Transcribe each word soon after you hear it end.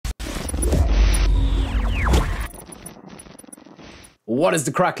What is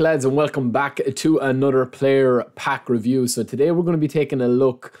the crack, lads, and welcome back to another player pack review. So today we're going to be taking a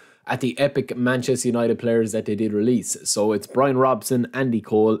look at the epic Manchester United players that they did release. So it's Brian Robson, Andy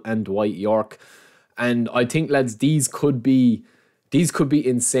Cole and Dwight Yorke. And I think, lads, these could be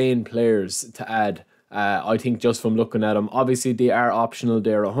insane players to add. I think just from looking at them, obviously they are optional.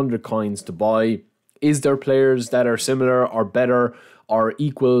 They're 100 coins to buy. Is there players that are similar or better or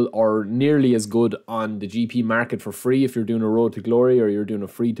equal or nearly as good on the GP market for free if you're doing a Road to Glory or you're doing a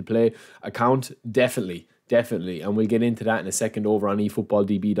free-to-play account? Definitely. And we'll get into that in a second over on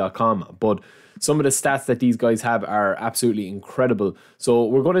eFootballDB.com. But some of the stats that these guys have are absolutely incredible. So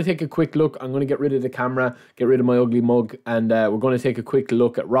we're going to take a quick look. I'm going to get rid of the camera, get rid of my ugly mug, and we're going to take a quick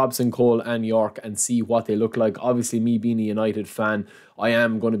look at Robson, Cole and Yorke and see what they look like. Obviously, me being a United fan, I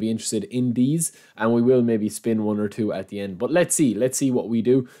am going to be interested in these, and we will maybe spin one or two at the end. But let's see what we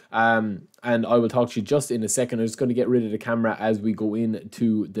do. And I will talk to you just in a second. I'm just going to get rid of the camera as we go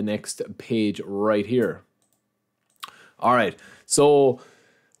into the next page right here. All right, so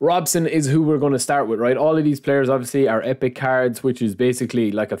Robson is who we're going to start with, right? All of these players obviously are epic cards, which is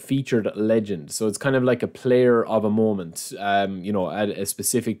basically like a featured legend. So it's kind of like a player of a moment, you know, at a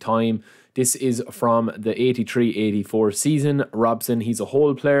specific time. This is from the 83-84 season. Robson, he's a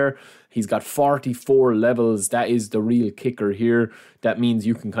whole player. He's got 44 levels. That is the real kicker here. That means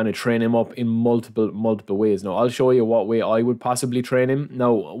you can kind of train him up in multiple ways. Now, I'll show you what way I would possibly train him.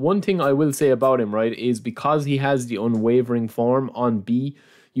 Now, one thing I will say about him, right, is because he has the unwavering form on B,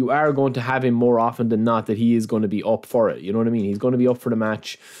 you are going to have him more often than not that he is going to be up for it. You know what I mean? He's going to be up for the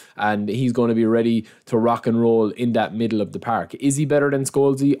match and he's going to be ready to rock and roll in that middle of the park. Is he better than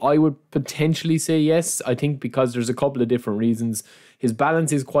Scholesy? I would potentially say yes. I think because there's a couple of different reasons. His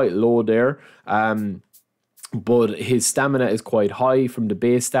balance is quite low there, but his stamina is quite high from the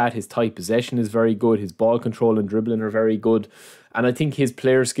base stat. His tight possession is very good. His ball control and dribbling are very good. And I think his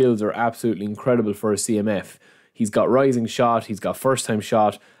player skills are absolutely incredible for a CMF. He's got rising shot, he's got first time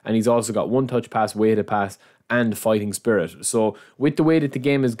shot, and he's also got one touch pass, weighted pass, and fighting spirit. So with the way that the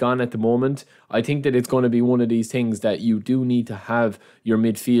game is gone at the moment, I think that it's going to be one of these things that you do need to have your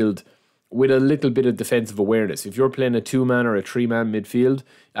midfield with a little bit of defensive awareness. If you're playing a 2-man or a 3-man midfield,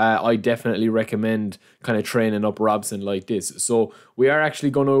 I definitely recommend kind of training up Robson like this. So we are actually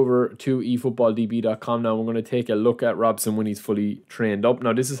going over to eFootballDB.com now. We're going to take a look at Robson when he's fully trained up.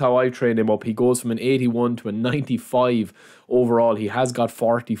 Now, this is how I trained him up. He goes from an 81 to a 95 overall. He has got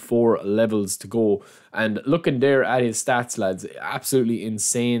 44 levels to go. And looking there at his stats, lads, absolutely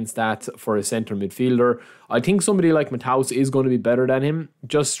insane stats for a centre midfielder. I think somebody like Matthaus is going to be better than him,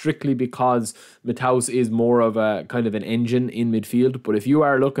 just strictly because Matthaus is more of a kind of an engine in midfield. But if you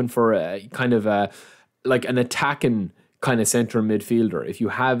are looking for a kind of a like an attacking kind of centre midfielder, if you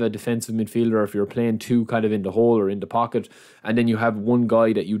have a defensive midfielder, if you're playing two kind of in the hole or in the pocket, and then you have one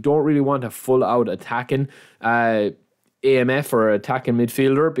guy that you don't really want a full out attacking AMF or attacking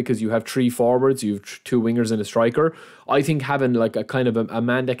midfielder because you have three forwards, you have two wingers and a striker, I think having like a kind of a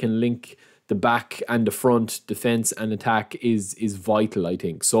man that can link the back and the front, defense and attack is vital, I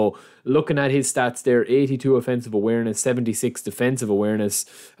think. So looking at his stats there, 82 offensive awareness, 76 defensive awareness,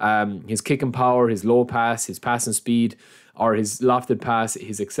 his kicking power, his low pass, his passing speed, or his lofted pass,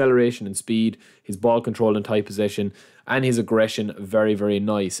 his acceleration and speed, his ball control and tight possession, and his aggression, very, very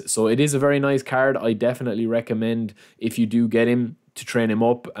nice. So it is a very nice card. I definitely recommend, if you do get him, to train him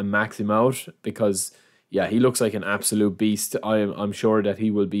up and max him out, because yeah, he looks like an absolute beast. I'm sure that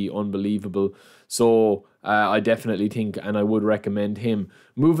he will be unbelievable. So I definitely think, and I would recommend him.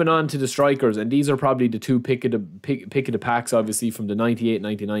 Moving on to the strikers, and these are probably the two pick of the packs, obviously, from the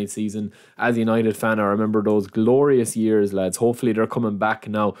 98-99 season. As a United fan, I remember those glorious years, lads. Hopefully they're coming back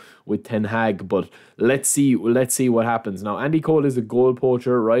now with Ten Hag, but let's see what happens. Now, Andy Cole is a goal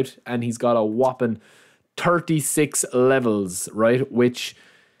poacher, right? And he's got a whopping 36 levels, right? Which,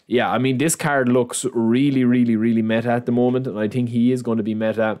 yeah, I mean, this card looks really, really, really meta at the moment, and I think he is going to be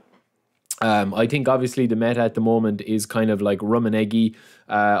meta. I think obviously the meta at the moment is kind of like Rummenigge.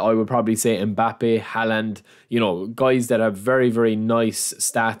 I would probably say Mbappe, Haaland, you know, guys that have very, very nice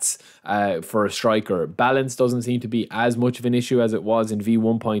stats for a striker. Balance doesn't seem to be as much of an issue as it was in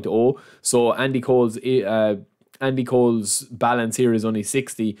V1.0. So Andy Cole's balance here is only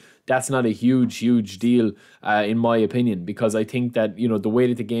 60. that's not a huge deal in my opinion, because I think that, you know, the way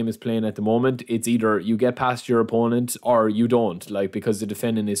that the game is playing at the moment, it's either you get past your opponent or you don't, like, because the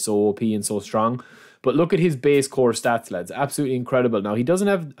defending is so OP and so strong. But look at his base core stats, lads. Absolutely incredible. Now, he doesn't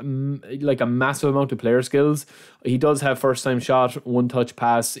have like a massive amount of player skills. He does have first time shot, one touch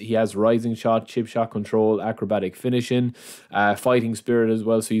pass. He has rising shot, chip shot control, acrobatic finishing, fighting spirit as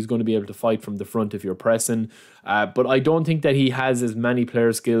well. So he's going to be able to fight from the front if you're pressing. But I don't think that he has as many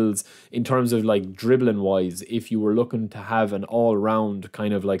player skills in terms of like dribbling wise. If you were looking to have an all round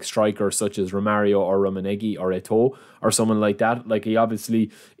kind of like striker such as Romario or Romaneggi or Eto'o or someone like that, like he obviously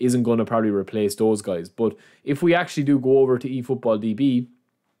isn't going to probably replace those guys. But if we actually do go over to eFootball DB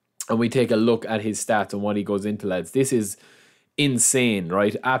and we take a look at his stats and what he goes into, lads, this is insane,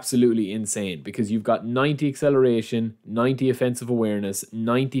 right? Absolutely insane, because you've got 90 acceleration, 90 offensive awareness,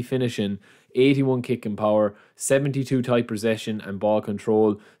 90 finishing, 81 kicking power, 72 tight possession and ball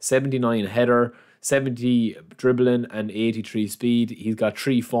control, 79 header, 70 dribbling and 83 speed. He's got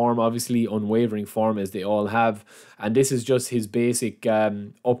 3 form, obviously unwavering form as they all have, and this is just his basic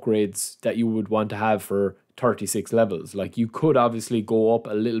upgrades that you would want to have for 36 levels. Like, you could obviously go up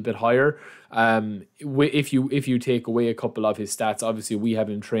a little bit higher if you take away a couple of his stats. Obviously we have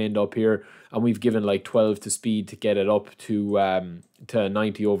him trained up here and we've given like 12 to speed to get it up to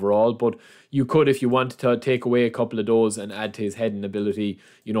 90 overall, but you could, if you wanted to, take away a couple of those and add to his heading ability,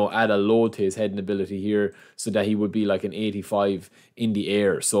 you know, add a load to his heading ability here so that he would be like an 85 in the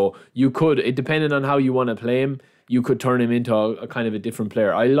air. So you could, it depending on how you want to play him, you could turn him into a kind of a different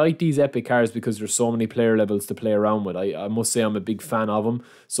player. I like these epic cards because there's so many player levels to play around with. I must say I'm a big fan of them.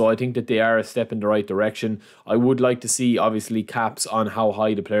 So I think that they are a step in the right direction. I would like to see, obviously, caps on how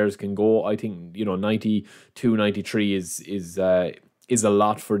high the players can go. I think, you know, 92, 93 is a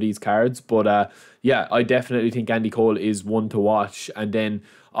lot for these cards. But yeah, I definitely think Andy Cole is one to watch. And then,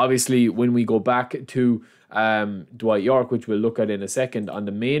 obviously, when we go back to Dwight Yorke, which we'll look at in a second, on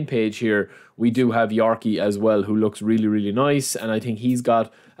the main page here, we do have Yorkie as well, who looks really nice, and I think he's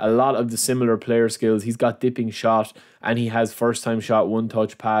got a lot of the similar player skills. He's got dipping shot, and he has first time shot, one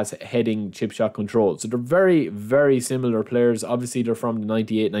touch pass, heading, chip shot control. So they're very similar players. Obviously they're from the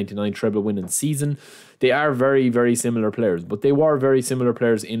 98-99 treble winning season. They are very similar players, but they were very similar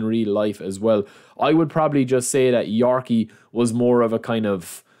players in real life as well. I would probably just say that Yorkie was more of a kind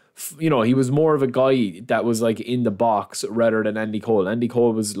of, you know, he was more of a guy that was like in the box rather than Andy Cole. Andy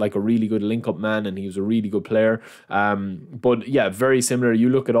Cole was like a really good link-up man and he was a really good player. But yeah, very similar. You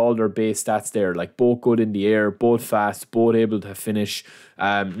look at all their base stats there, like both good in the air, both fast, both able to finish,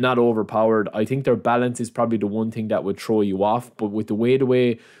 not overpowered. I think their balance is probably the one thing that would throw you off. But with the way the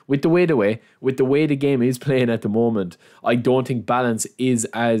game is playing at the moment, I don't think balance is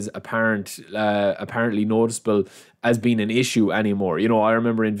as apparently noticeable as being an issue anymore. You know, I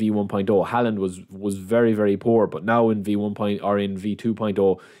remember in V1.0, Haaland was very poor, but now in V1 or in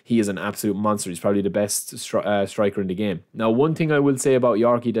V2.0, he is an absolute monster. He's probably the best striker in the game. Now, one thing I will say about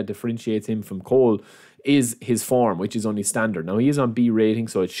Yorkie that differentiates him from Cole is his form, which is only standard. Now, he is on B rating,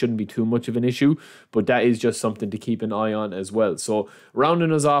 so it shouldn't be too much of an issue, but that is just something to keep an eye on as well. So,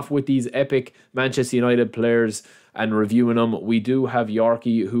 rounding us off with these epic Manchester United players and reviewing them, we do have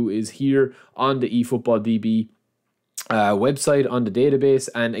Yorkie, who is here on the eFootball DB website on the database,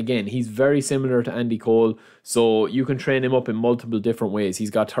 and again, he's very similar to Andy Cole, so you can train him up in multiple different ways. He's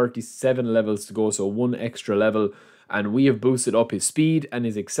got 37 levels to go, so one extra level, and we have boosted up his speed and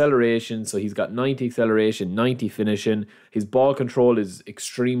his acceleration. So he's got 90 acceleration, 90 finishing. His ball control is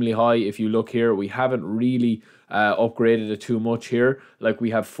extremely high. If you look here, we haven't really upgraded it too much here. Like,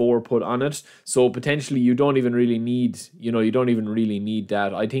 we have 4 put on it. So potentially you don't even really need,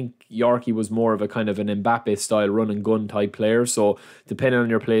 that. I think Yorkie was more of a kind of an Mbappe style run and gun type player. So depending on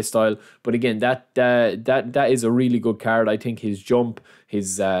your play style. But again, that is a really good card. I think his jump,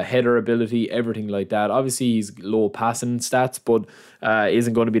 his header ability, everything like that. Obviously, he's low passing stats, but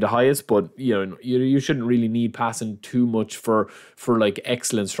isn't going to be the highest. But you shouldn't really need passing too much for like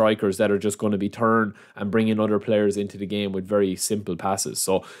excellent strikers that are just going to be turn and bringing other players into the game with very simple passes.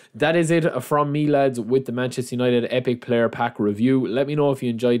 So that is it from me, lads, with the Manchester United Epic Player Pack review. Let me know if you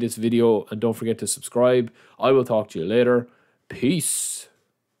enjoyed this video and don't forget to subscribe. I will talk to you later. Peace.